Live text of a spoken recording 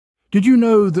Did you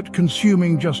know that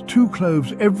consuming just 2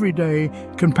 cloves every day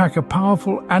can pack a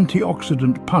powerful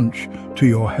antioxidant punch to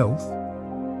your health?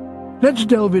 Let's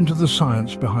delve into the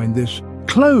science behind this.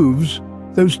 Cloves,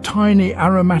 those tiny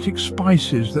aromatic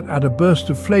spices that add a burst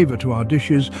of flavor to our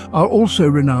dishes, are also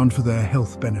renowned for their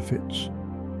health benefits.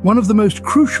 One of the most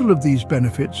crucial of these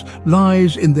benefits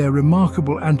lies in their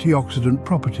remarkable antioxidant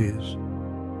properties.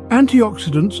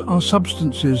 Antioxidants are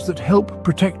substances that help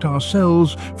protect our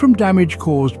cells from damage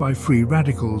caused by free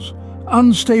radicals,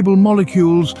 unstable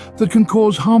molecules that can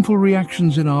cause harmful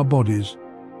reactions in our bodies.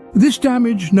 This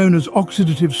damage, known as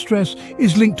oxidative stress,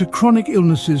 is linked to chronic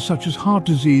illnesses such as heart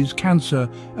disease, cancer,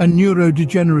 and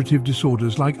neurodegenerative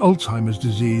disorders like Alzheimer's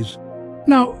disease.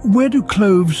 Now, where do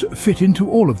cloves fit into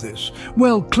all of this?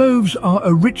 Well, cloves are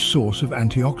a rich source of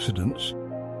antioxidants.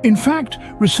 In fact,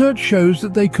 research shows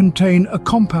that they contain a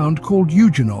compound called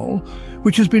eugenol,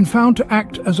 which has been found to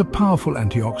act as a powerful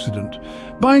antioxidant.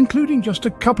 By including just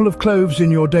a couple of cloves in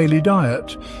your daily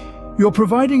diet, you're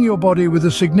providing your body with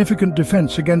a significant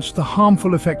defense against the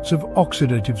harmful effects of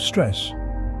oxidative stress.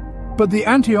 But the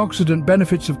antioxidant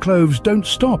benefits of cloves don't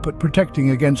stop at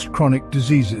protecting against chronic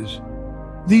diseases.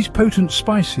 These potent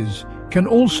spices can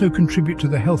also contribute to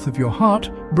the health of your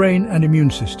heart, brain, and immune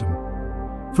system.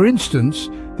 For instance,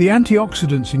 the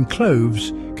antioxidants in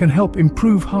cloves can help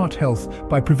improve heart health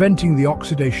by preventing the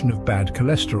oxidation of bad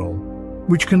cholesterol,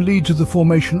 which can lead to the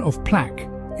formation of plaque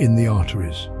in the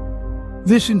arteries.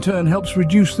 This in turn helps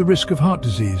reduce the risk of heart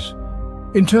disease.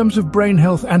 In terms of brain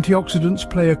health, antioxidants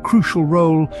play a crucial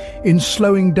role in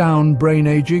slowing down brain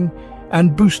aging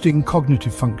and boosting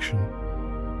cognitive function.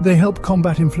 They help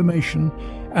combat inflammation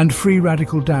and free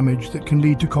radical damage that can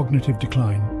lead to cognitive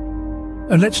decline.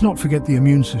 And let's not forget the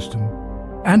immune system.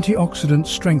 Antioxidants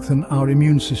strengthen our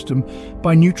immune system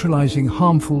by neutralizing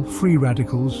harmful free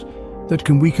radicals that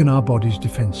can weaken our body's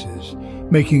defenses,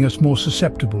 making us more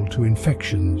susceptible to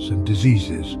infections and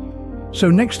diseases.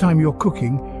 So next time you're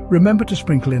cooking, remember to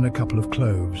sprinkle in a couple of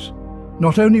cloves.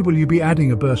 Not only will you be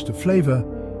adding a burst of flavor,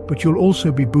 but you'll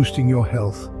also be boosting your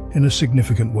health in a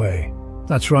significant way.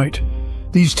 That's right.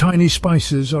 These tiny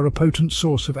spices are a potent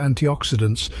source of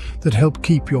antioxidants that help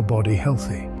keep your body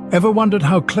healthy. Ever wondered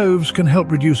how cloves can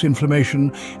help reduce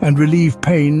inflammation and relieve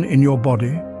pain in your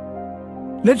body?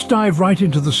 Let's dive right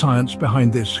into the science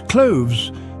behind this.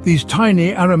 Cloves, these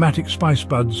tiny aromatic spice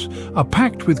buds, are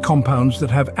packed with compounds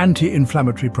that have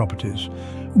anti-inflammatory properties.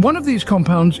 One of these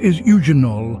compounds is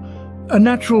eugenol, a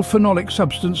natural phenolic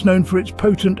substance known for its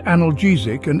potent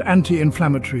analgesic and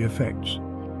anti-inflammatory effects.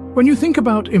 When you think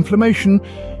about inflammation,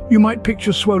 you might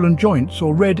picture swollen joints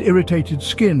or red, irritated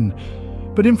skin.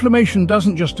 But inflammation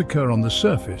doesn't just occur on the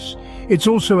surface. It's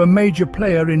also a major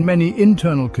player in many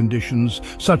internal conditions,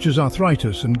 such as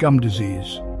arthritis and gum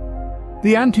disease.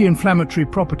 The anti-inflammatory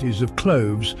properties of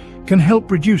cloves can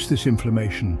help reduce this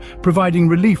inflammation, providing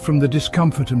relief from the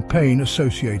discomfort and pain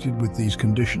associated with these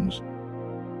conditions.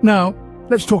 Now,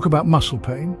 let's talk about muscle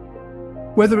pain.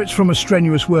 Whether it's from a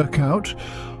strenuous workout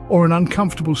or an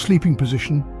uncomfortable sleeping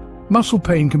position, muscle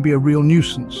pain can be a real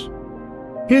nuisance.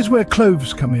 Here's where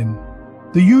cloves come in.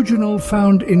 The eugenol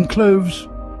found in cloves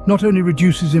not only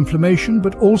reduces inflammation,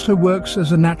 but also works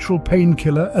as a natural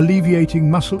painkiller, alleviating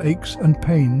muscle aches and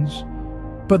pains.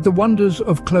 But the wonders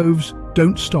of cloves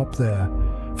don't stop there.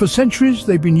 For centuries,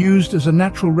 they've been used as a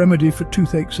natural remedy for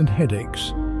toothaches and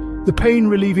headaches. The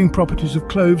pain-relieving properties of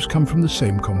cloves come from the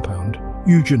same compound,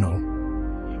 eugenol.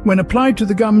 When applied to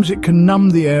the gums, it can numb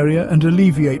the area and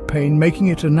alleviate pain, making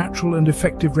it a natural and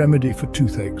effective remedy for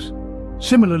toothaches.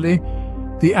 Similarly,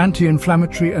 the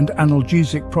anti-inflammatory and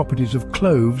analgesic properties of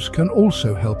cloves can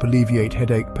also help alleviate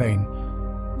headache pain.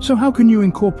 So how can you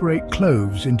incorporate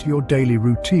cloves into your daily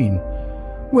routine?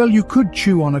 Well, you could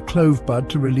chew on a clove bud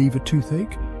to relieve a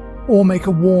toothache, or make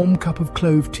a warm cup of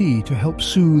clove tea to help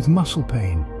soothe muscle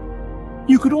pain.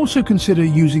 You could also consider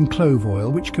using clove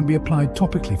oil, which can be applied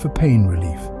topically for pain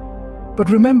relief. But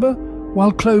remember,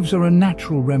 while cloves are a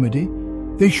natural remedy,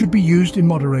 they should be used in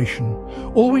moderation.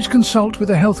 Always consult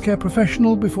with a healthcare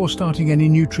professional before starting any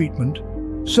new treatment.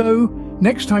 So,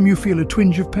 next time you feel a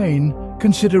twinge of pain,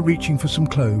 consider reaching for some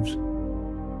cloves.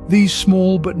 These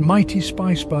small but mighty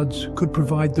spice buds could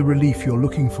provide the relief you're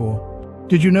looking for.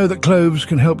 Did you know that cloves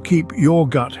can help keep your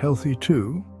gut healthy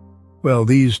too? Well,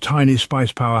 these tiny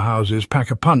spice powerhouses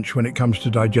pack a punch when it comes to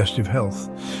digestive health.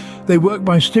 They work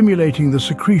by stimulating the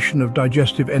secretion of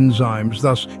digestive enzymes,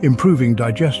 thus improving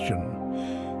digestion.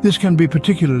 This can be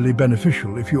particularly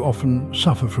beneficial if you often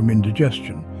suffer from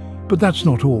indigestion. But that's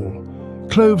not all.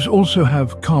 Cloves also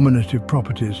have carminative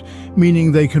properties,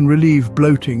 meaning they can relieve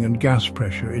bloating and gas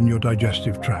pressure in your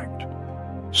digestive tract.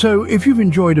 So if you've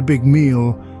enjoyed a big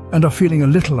meal and are feeling a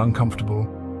little uncomfortable,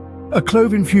 a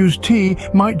clove-infused tea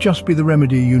might just be the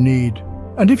remedy you need.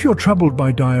 And if you're troubled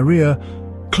by diarrhea,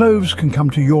 cloves can come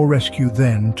to your rescue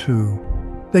then too.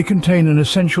 They contain an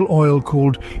essential oil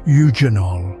called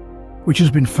eugenol, which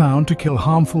has been found to kill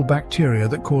harmful bacteria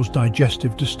that cause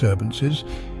digestive disturbances,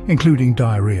 including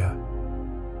diarrhea.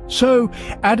 So,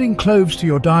 adding cloves to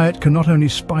your diet can not only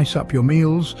spice up your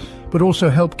meals, but also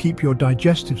help keep your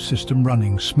digestive system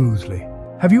running smoothly.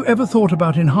 Have you ever thought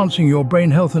about enhancing your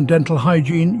brain health and dental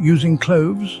hygiene using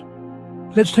cloves?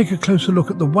 Let's take a closer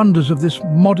look at the wonders of this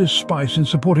modest spice in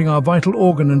supporting our vital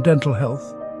organ and dental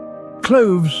health.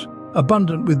 Cloves,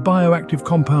 abundant with bioactive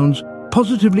compounds,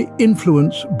 positively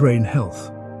influence brain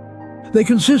health. They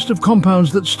consist of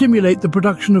compounds that stimulate the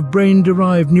production of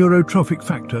brain-derived neurotrophic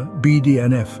factor,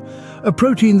 BDNF, a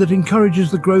protein that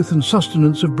encourages the growth and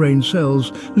sustenance of brain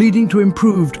cells, leading to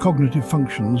improved cognitive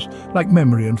functions like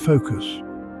memory and focus.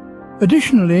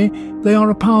 Additionally, they are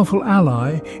a powerful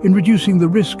ally in reducing the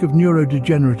risk of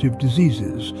neurodegenerative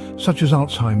diseases, such as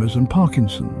Alzheimer's and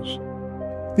Parkinson's.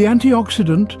 The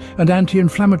antioxidant and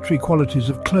anti-inflammatory qualities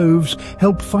of cloves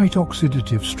help fight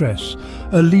oxidative stress,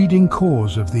 a leading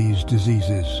cause of these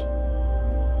diseases.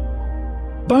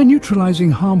 By neutralizing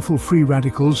harmful free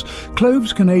radicals,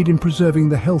 cloves can aid in preserving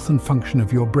the health and function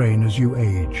of your brain as you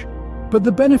age. But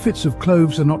the benefits of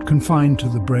cloves are not confined to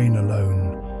the brain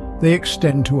alone. They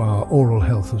extend to our oral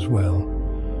health as well.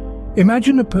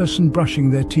 Imagine a person brushing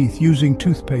their teeth using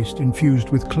toothpaste infused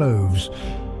with cloves.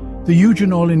 The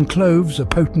eugenol in cloves, a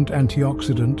potent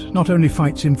antioxidant, not only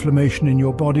fights inflammation in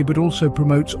your body but also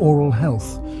promotes oral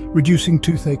health, reducing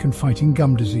toothache and fighting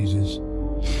gum diseases.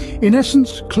 In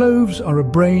essence, cloves are a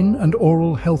brain and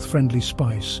oral health-friendly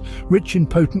spice, rich in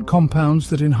potent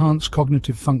compounds that enhance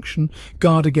cognitive function,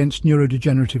 guard against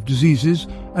neurodegenerative diseases,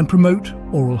 and promote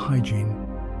oral hygiene.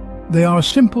 They are a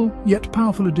simple yet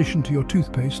powerful addition to your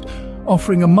toothpaste,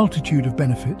 offering a multitude of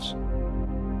benefits.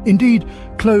 Indeed,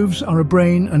 cloves are a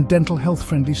brain and dental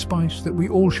health-friendly spice that we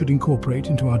all should incorporate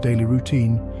into our daily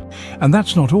routine. And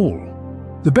that's not all.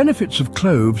 The benefits of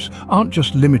cloves aren't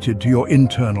just limited to your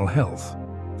internal health.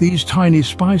 These tiny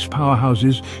spice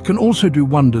powerhouses can also do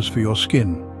wonders for your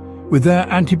skin. With their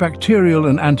antibacterial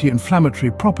and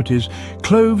anti-inflammatory properties,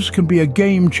 cloves can be a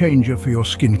game changer for your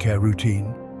skincare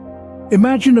routine.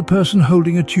 Imagine a person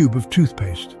holding a tube of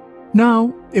toothpaste.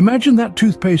 Now, imagine that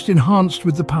toothpaste enhanced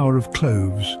with the power of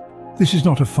cloves. This is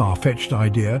not a far-fetched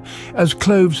idea, as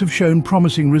cloves have shown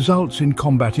promising results in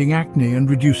combating acne and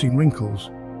reducing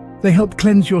wrinkles. They help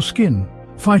cleanse your skin,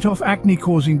 fight off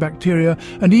acne-causing bacteria,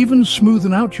 and even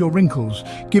smoothen out your wrinkles,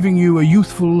 giving you a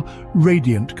youthful,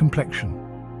 radiant complexion.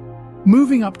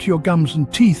 Moving up to your gums and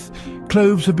teeth,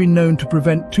 cloves have been known to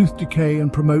prevent tooth decay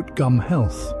and promote gum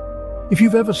health. If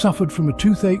you've ever suffered from a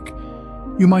toothache,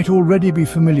 you might already be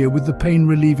familiar with the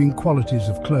pain-relieving qualities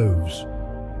of cloves.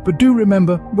 But do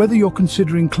remember, whether you're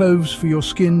considering cloves for your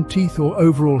skin, teeth, or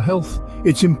overall health,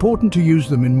 it's important to use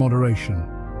them in moderation.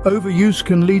 Overuse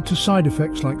can lead to side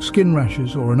effects like skin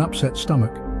rashes or an upset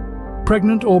stomach.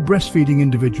 Pregnant or breastfeeding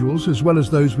individuals, as well as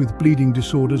those with bleeding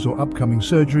disorders or upcoming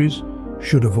surgeries,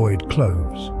 should avoid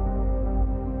cloves.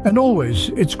 And always,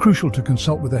 it's crucial to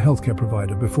consult with a healthcare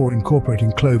provider before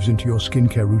incorporating cloves into your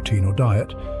skincare routine or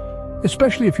diet,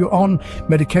 especially if you're on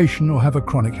medication or have a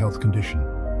chronic health condition.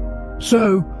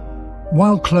 So,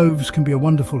 while cloves can be a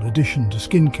wonderful addition to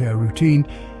skincare routine,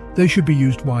 they should be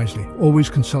used wisely. Always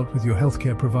consult with your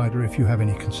healthcare provider if you have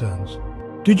any concerns.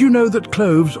 Did you know that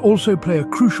cloves also play a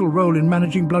crucial role in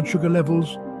managing blood sugar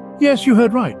levels? Yes, you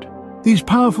heard right. These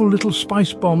powerful little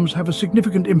spice bombs have a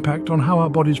significant impact on how our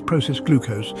bodies process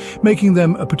glucose, making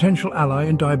them a potential ally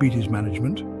in diabetes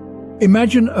management.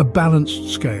 Imagine a balanced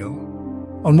scale.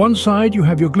 On one side you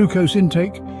have your glucose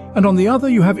intake, and on the other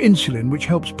you have insulin, which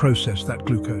helps process that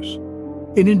glucose.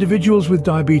 In individuals with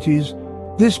diabetes,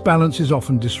 this balance is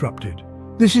often disrupted.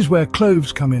 This is where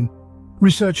cloves come in.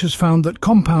 Research has found that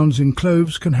compounds in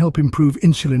cloves can help improve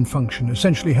insulin function,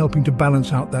 essentially helping to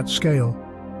balance out that scale.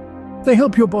 They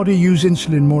help your body use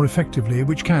insulin more effectively,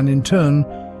 which can, in turn,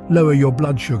 lower your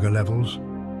blood sugar levels.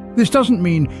 This doesn't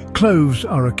mean cloves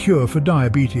are a cure for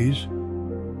diabetes,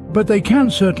 but they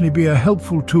can certainly be a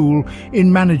helpful tool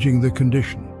in managing the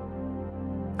condition.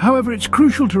 However, it's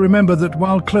crucial to remember that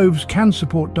while cloves can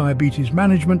support diabetes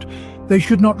management, they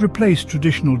should not replace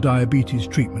traditional diabetes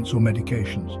treatments or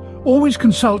medications. Always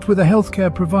consult with a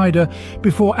healthcare provider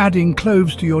before adding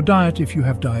cloves to your diet if you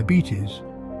have diabetes.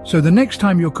 So the next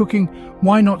time you're cooking,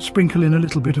 why not sprinkle in a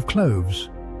little bit of cloves?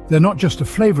 They're not just a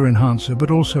flavor enhancer, but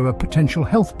also a potential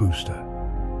health booster.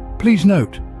 Please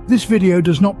note, this video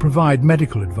does not provide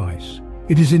medical advice.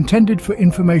 It is intended for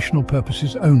informational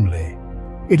purposes only.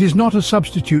 It is not a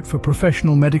substitute for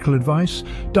professional medical advice,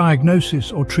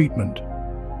 diagnosis, or treatment.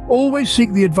 Always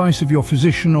seek the advice of your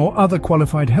physician or other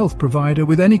qualified health provider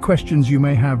with any questions you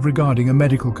may have regarding a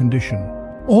medical condition.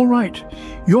 All right,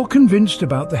 you're convinced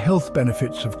about the health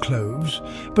benefits of cloves,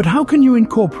 but how can you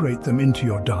incorporate them into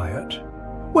your diet?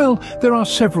 Well, there are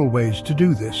several ways to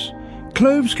do this.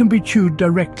 Cloves can be chewed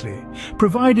directly,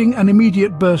 providing an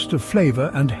immediate burst of flavor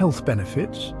and health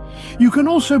benefits. You can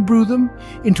also brew them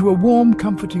into a warm,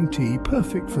 comforting tea,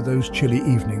 perfect for those chilly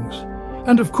evenings.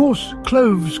 And of course,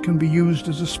 cloves can be used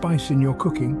as a spice in your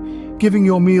cooking, giving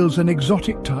your meals an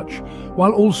exotic touch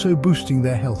while also boosting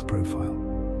their health profile.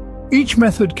 Each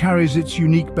method carries its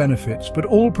unique benefits, but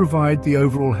all provide the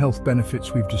overall health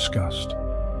benefits we've discussed.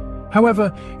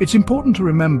 However, it's important to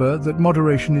remember that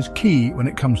moderation is key when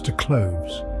it comes to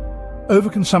cloves.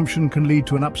 Overconsumption can lead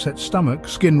to an upset stomach,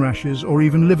 skin rashes, or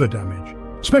even liver damage.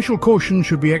 Special caution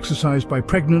should be exercised by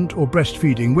pregnant or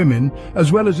breastfeeding women,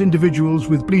 as well as individuals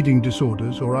with bleeding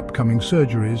disorders or upcoming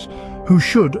surgeries, who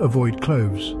should avoid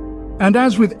cloves. And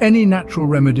as with any natural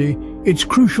remedy, it's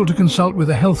crucial to consult with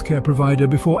a healthcare provider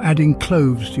before adding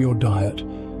cloves to your diet,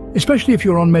 especially if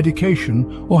you're on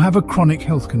medication or have a chronic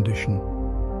health condition.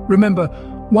 Remember,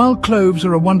 while cloves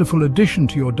are a wonderful addition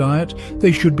to your diet,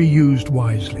 they should be used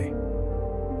wisely.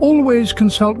 Always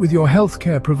consult with your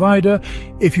healthcare provider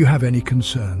if you have any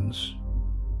concerns.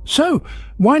 So,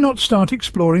 why not start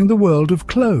exploring the world of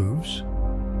cloves?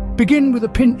 Begin with a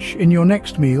pinch in your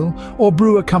next meal or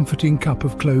brew a comforting cup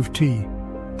of clove tea.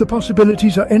 The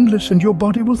possibilities are endless and your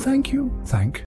body will thank you.